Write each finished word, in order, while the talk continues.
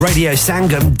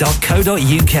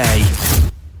radiosangam.co.uk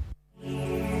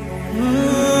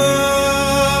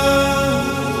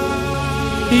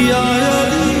Ya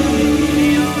Ali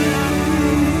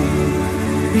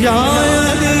Ya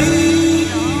Ali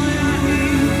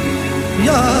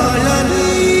Ya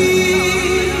Ali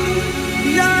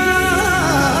Ya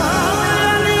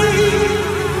Ali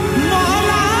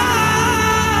Mola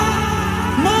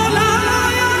Mola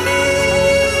Ali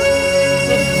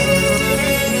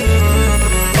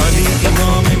Ali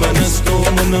imam manasto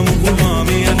manam gulam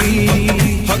Ali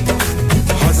haq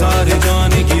हजार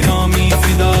जाने की रामी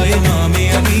फिदाए नामे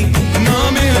अली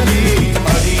नामे अली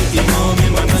अली इमाम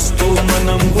मनस्तो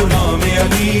मनम गुलाम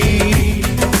अली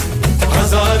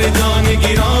हजार जाने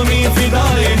की रामी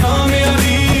फिदाए नामे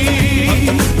अली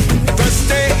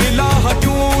दस्ते इलाह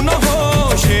क्यों न हो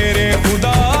शेरे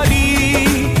खुदा अली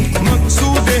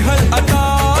मकसूद हल अता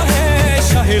है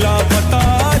शाहिला पता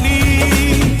अली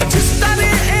जिस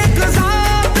तरह एक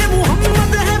ज़ात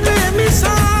मोहम्मद है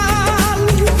बेमिसाल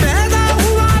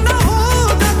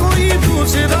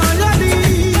दूसरा अली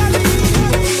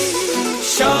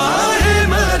शाह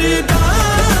मर्दा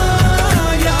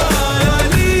या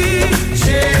अली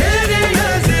शेर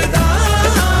यज़दा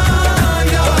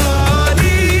या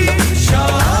अली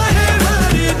शाह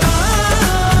मर्दा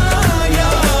या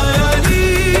अली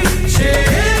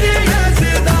शेर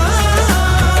यज़दा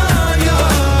या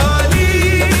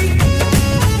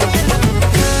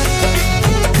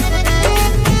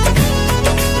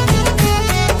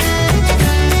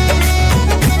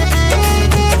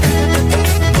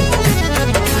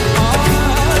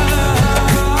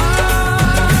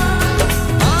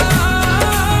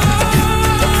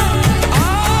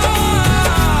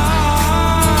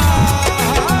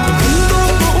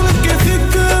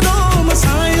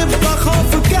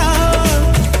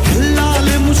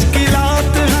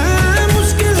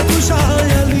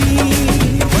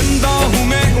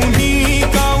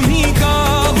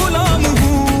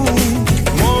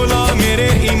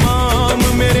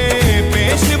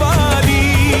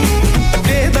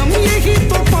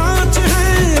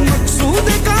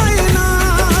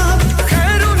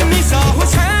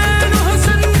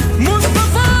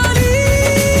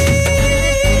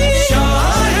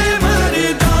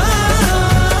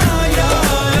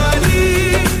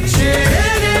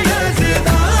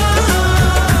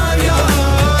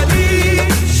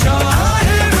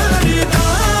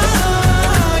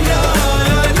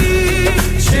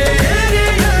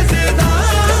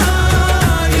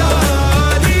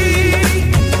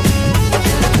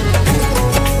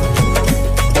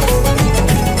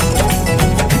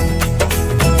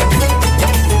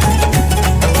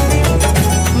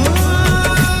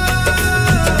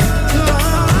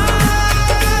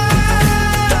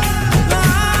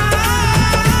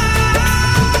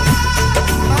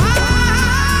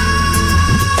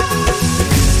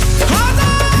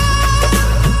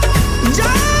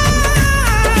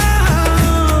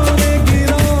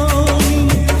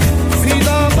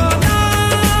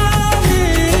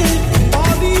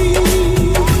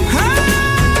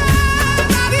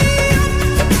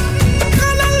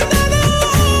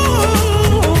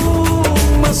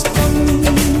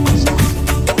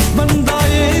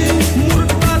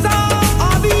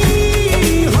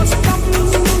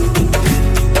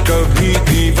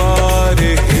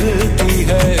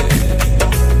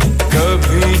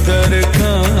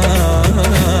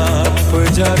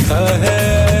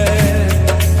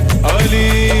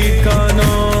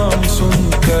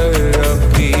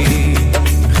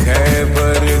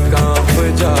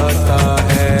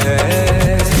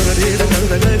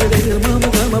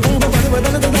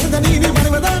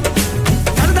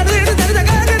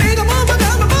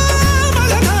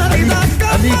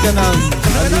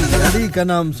अली का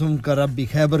नाम सुनकर अब भी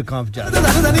खैबर कांप जाता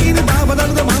है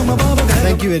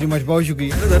थैंक यू वेरी मच बहुत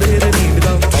शुक्रिया तन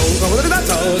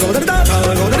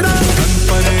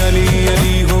पर अली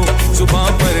अली हो सुबह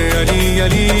पर अली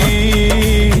अली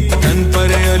तन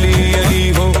पर अली अली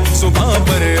हो सुबह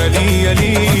पर अली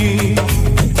अली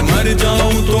मर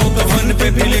जाऊं तो कफन पे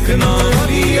भी लिखना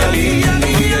अली अली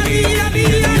अली अली अली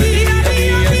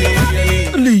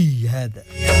अली हैदर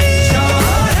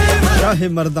शाह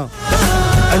मर्दा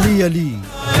अली अली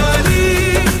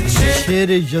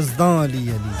शेर यज़दां अली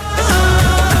अली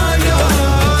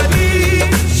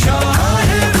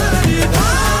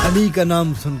अली का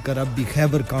नाम सुनकर अब भी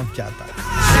खैबर कांप जाता है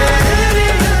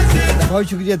बहुत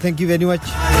शुक्रिया थैंक यू वेरी मच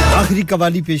आखिरी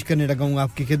कवाली पेश करने लगा हूं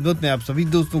आपकी खिदमत में आप सभी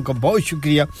दोस्तों का बहुत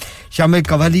शुक्रिया शाम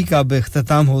कवाली का अब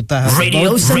इख्तिताम होता है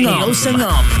radio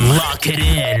Sangam lock it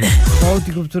in बहुत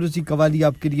ही खूबसूरत सी कवाली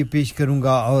आपके लिए पेश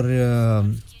करूंगा और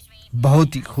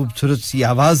बहुत ही खूबसूरत सी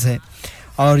आवाज है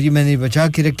और ये मैंने बचा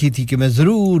के रखी थी कि मैं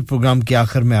जरूर प्रोग्राम के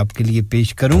आखिर में आपके लिए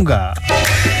पेश करूंगा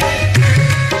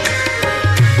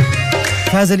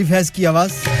फैज अली फैज की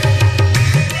आवाज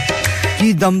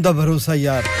की दम दा भरोसा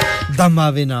यार दम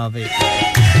आवे ना आवे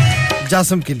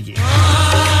जासम के लिए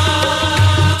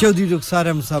चौधरी रुखसार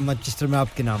अहमद साहब मैनचेस्टर में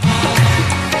आपके नाम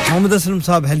मोहम्मद असलम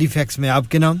साहब हैलीफैक्स में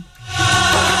आपके नाम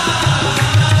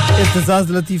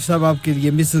इत्तेजाज लतीफ साहब आपके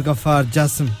लिए मिस्र गफ्फार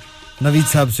जासम नवीद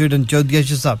साहब स्वीडन चौधरी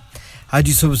अशर साहब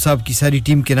हाजी सुबह साहब की सारी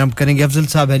टीम के नाम करेंगे अफजल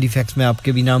साहब हैलीफैक्स में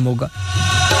आपके भी नाम होगा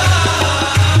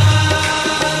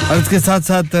और इसके साथ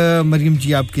साथ मरियम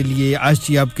जी आपके लिए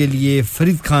आशी आपके लिए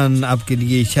फरीद खान आपके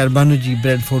लिए शहरबानो जी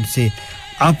ब्रेडफोर्ड से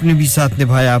आपने भी साथ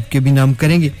निभाया आपके भी नाम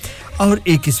करेंगे और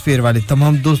एक स्पेयर वाले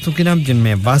तमाम दोस्तों के नाम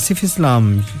जिनमें वासिफ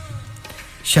इस्लाम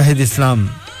शाहिद इस्लाम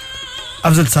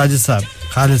अफजल साजिद साहब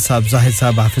खालिद साहब जाहिद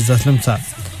साहब हाफिज असलम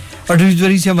साहब और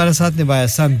डिलीवरी से हमारा साथ निभाया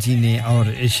साम जी ने और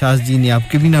इरशाद जी ने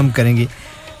आपके भी नाम करेंगे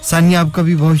सानिया आपका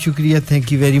भी बहुत शुक्रिया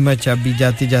थैंक यू वेरी मच आप भी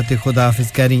जाते जाते खुदा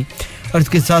हाफिज करें और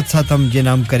इसके साथ साथ हम ये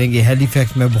नाम करेंगे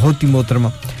हैलीफैक्स में बहुत ही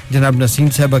मोहतरमा जनाब नसीम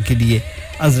साहबा के लिए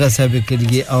अजरा साहब के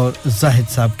लिए और जाहिद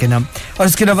साहब के नाम और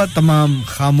इसके अलावा तमाम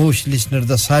खामोश लिसनर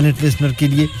द साइलेंट लिसनर के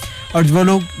लिए और वो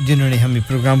लोग जिन्होंने हमें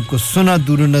प्रोग्राम को सुना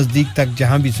दूर नज़दीक तक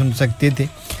जहां भी सुन सकते थे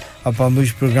आप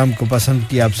आमुश प्रोग्राम को पसंद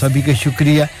किया आप सभी का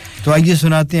शुक्रिया तो आइए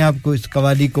सुनाते हैं आपको इस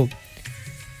कवाली को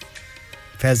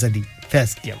फैज अली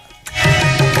फैज की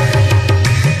आवाज़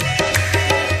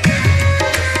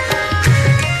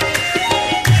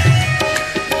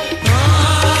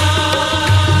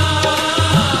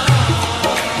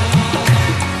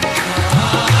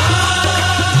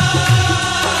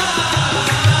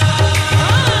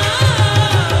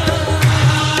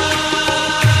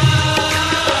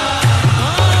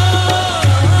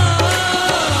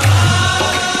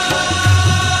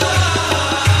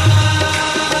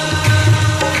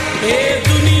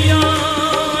दुनिया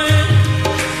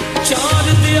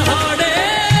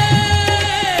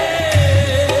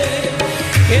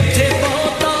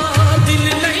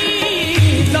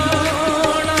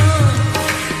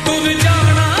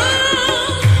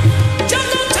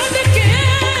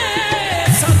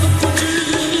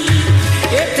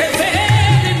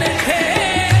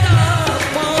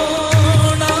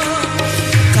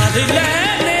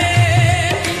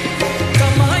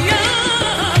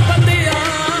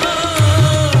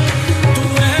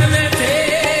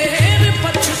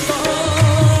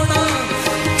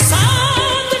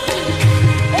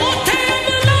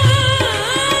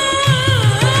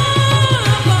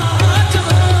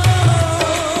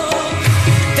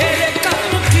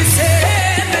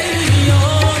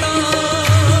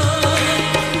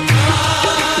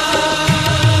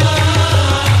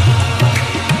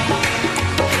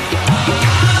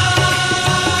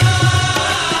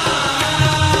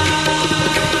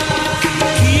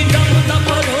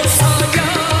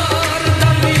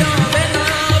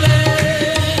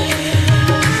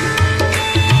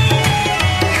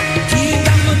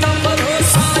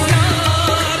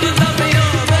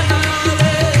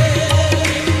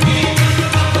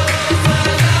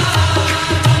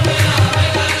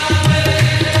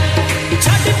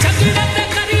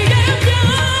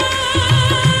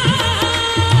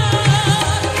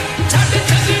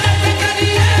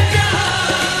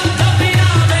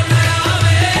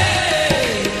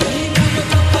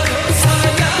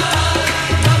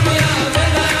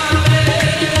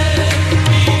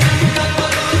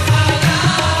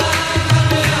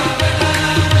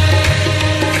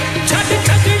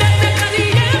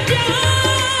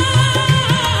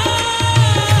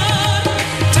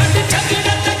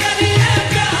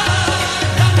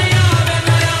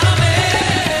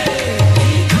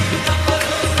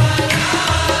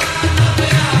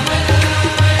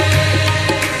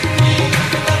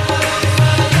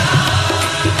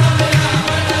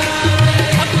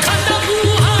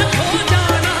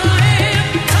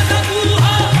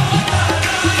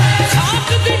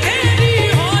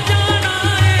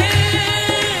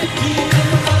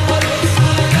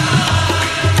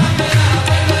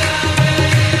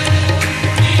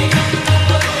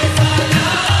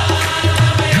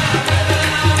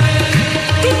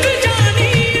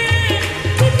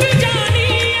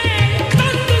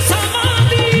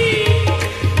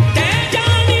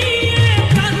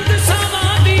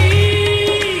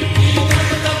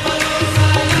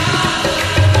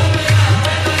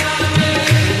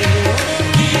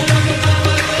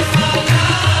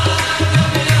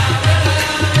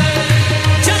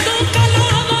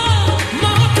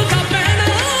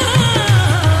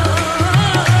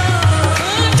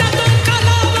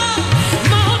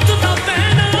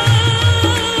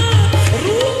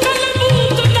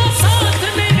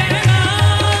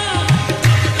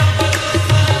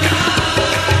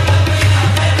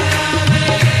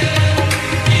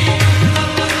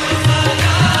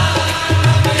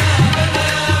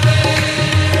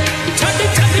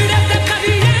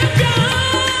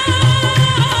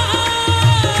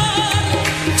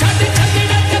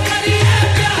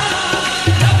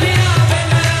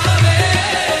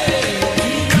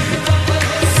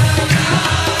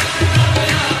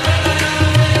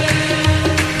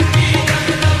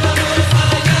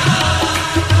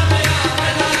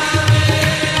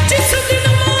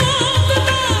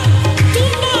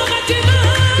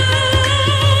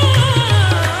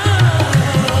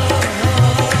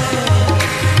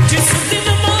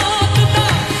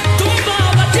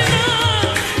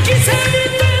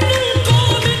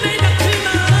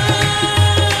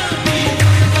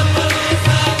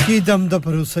दम दा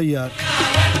भरोसा यार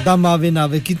दम आवे ना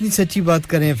आवे कितनी सच्ची बात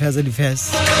कर रहे हैं फैज अली फैज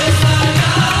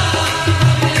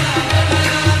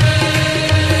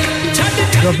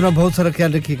तो अपना बहुत सारा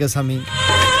ख्याल रखिएगा सामीन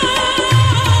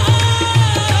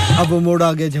अब वो मोड़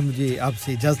आ गया जब मुझे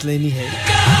आपसे इजाजत लेनी है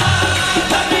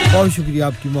बहुत शुक्रिया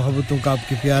आपकी मोहब्बतों का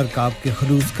आपके प्यार का आपके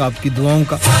खलूस का आपकी दुआओं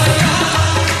का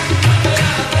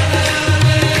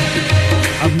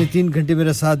आपने 3 घंटे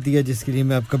मेरा साथ दिया जिसके लिए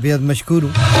मैं आपका बेहद मशकूर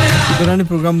हूं पुराने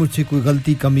प्रोग्राम मुझसे कोई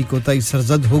गलती कमी कोताही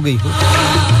सरजद हो गई हो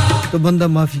तो बंदा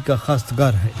माफी का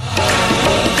खास्तगार है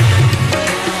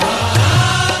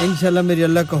इंशाल्लाह मेरे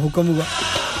अल्लाह का हुक्म हुआ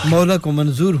मौला को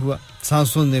मंजूर हुआ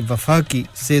सांसों ने वफा की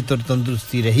सेहत और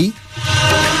तंदुरुस्ती रही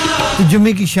तो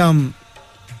जुम्मे की शाम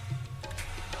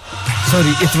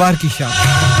इतवार की शाम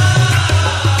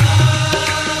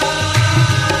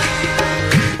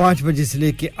 5 बजे से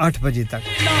लेके 8 बजे तक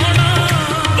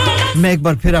मैं एक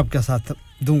बार फिर आपका साथ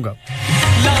दूंगा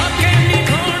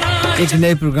एक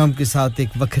नए प्रोग्राम के साथ एक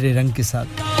वखरे रंग के साथ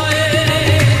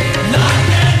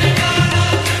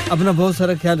अपना बहुत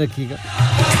सारा ख्याल रखिएगा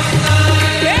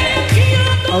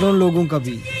और उन लोगों का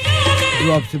भी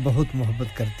जो आपसे बहुत मोहब्बत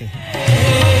करते हैं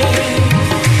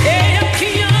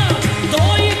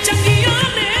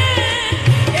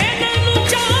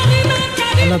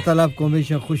अल्लाह ताला आपको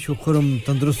हमेशा खुश व खुरम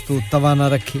तंदुरुस्त व तवाना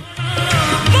रखे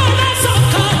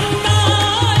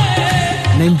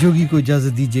नईम जोगी को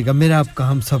इजाजत दीजिएगा मेरा आपका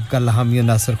हम सब का लहामिया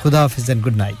नासर खुदा हाफिज़ and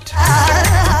good night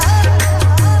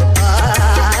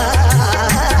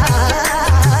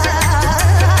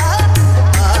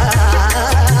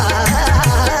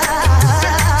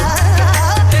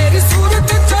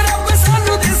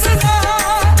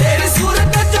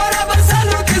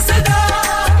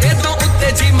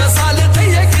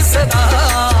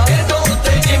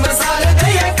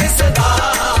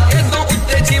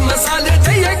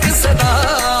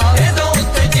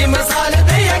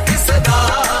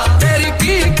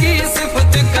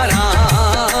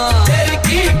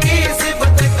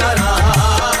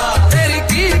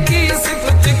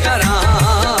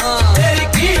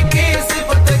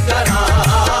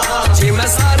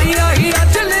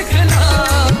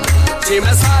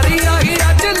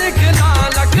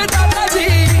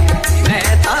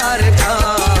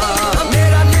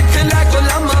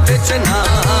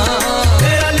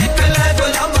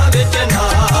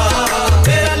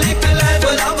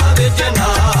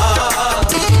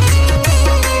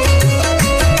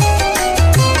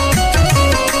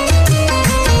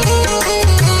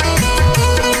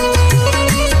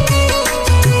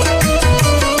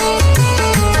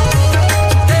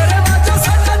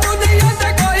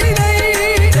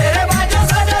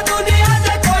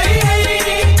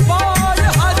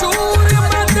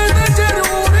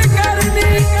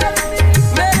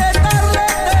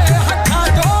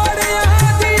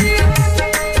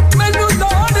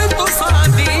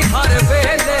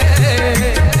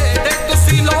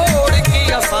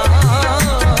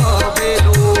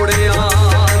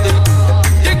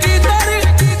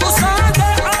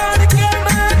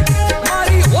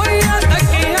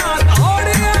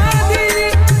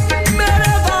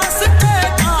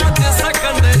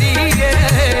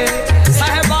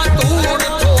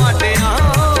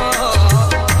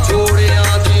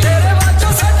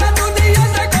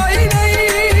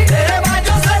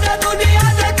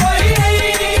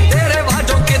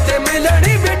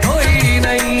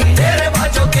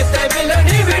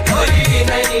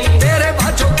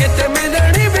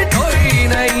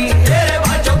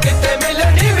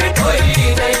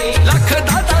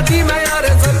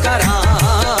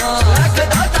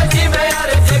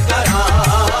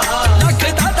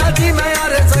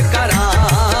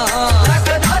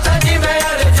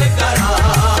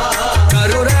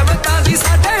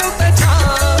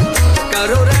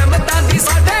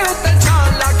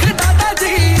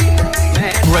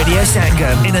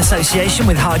association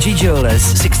with Harji Jewellers,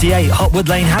 68 Hotwood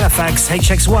Lane, Halifax,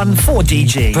 HX1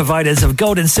 4DG. Providers of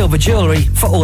gold and silver jewellery for all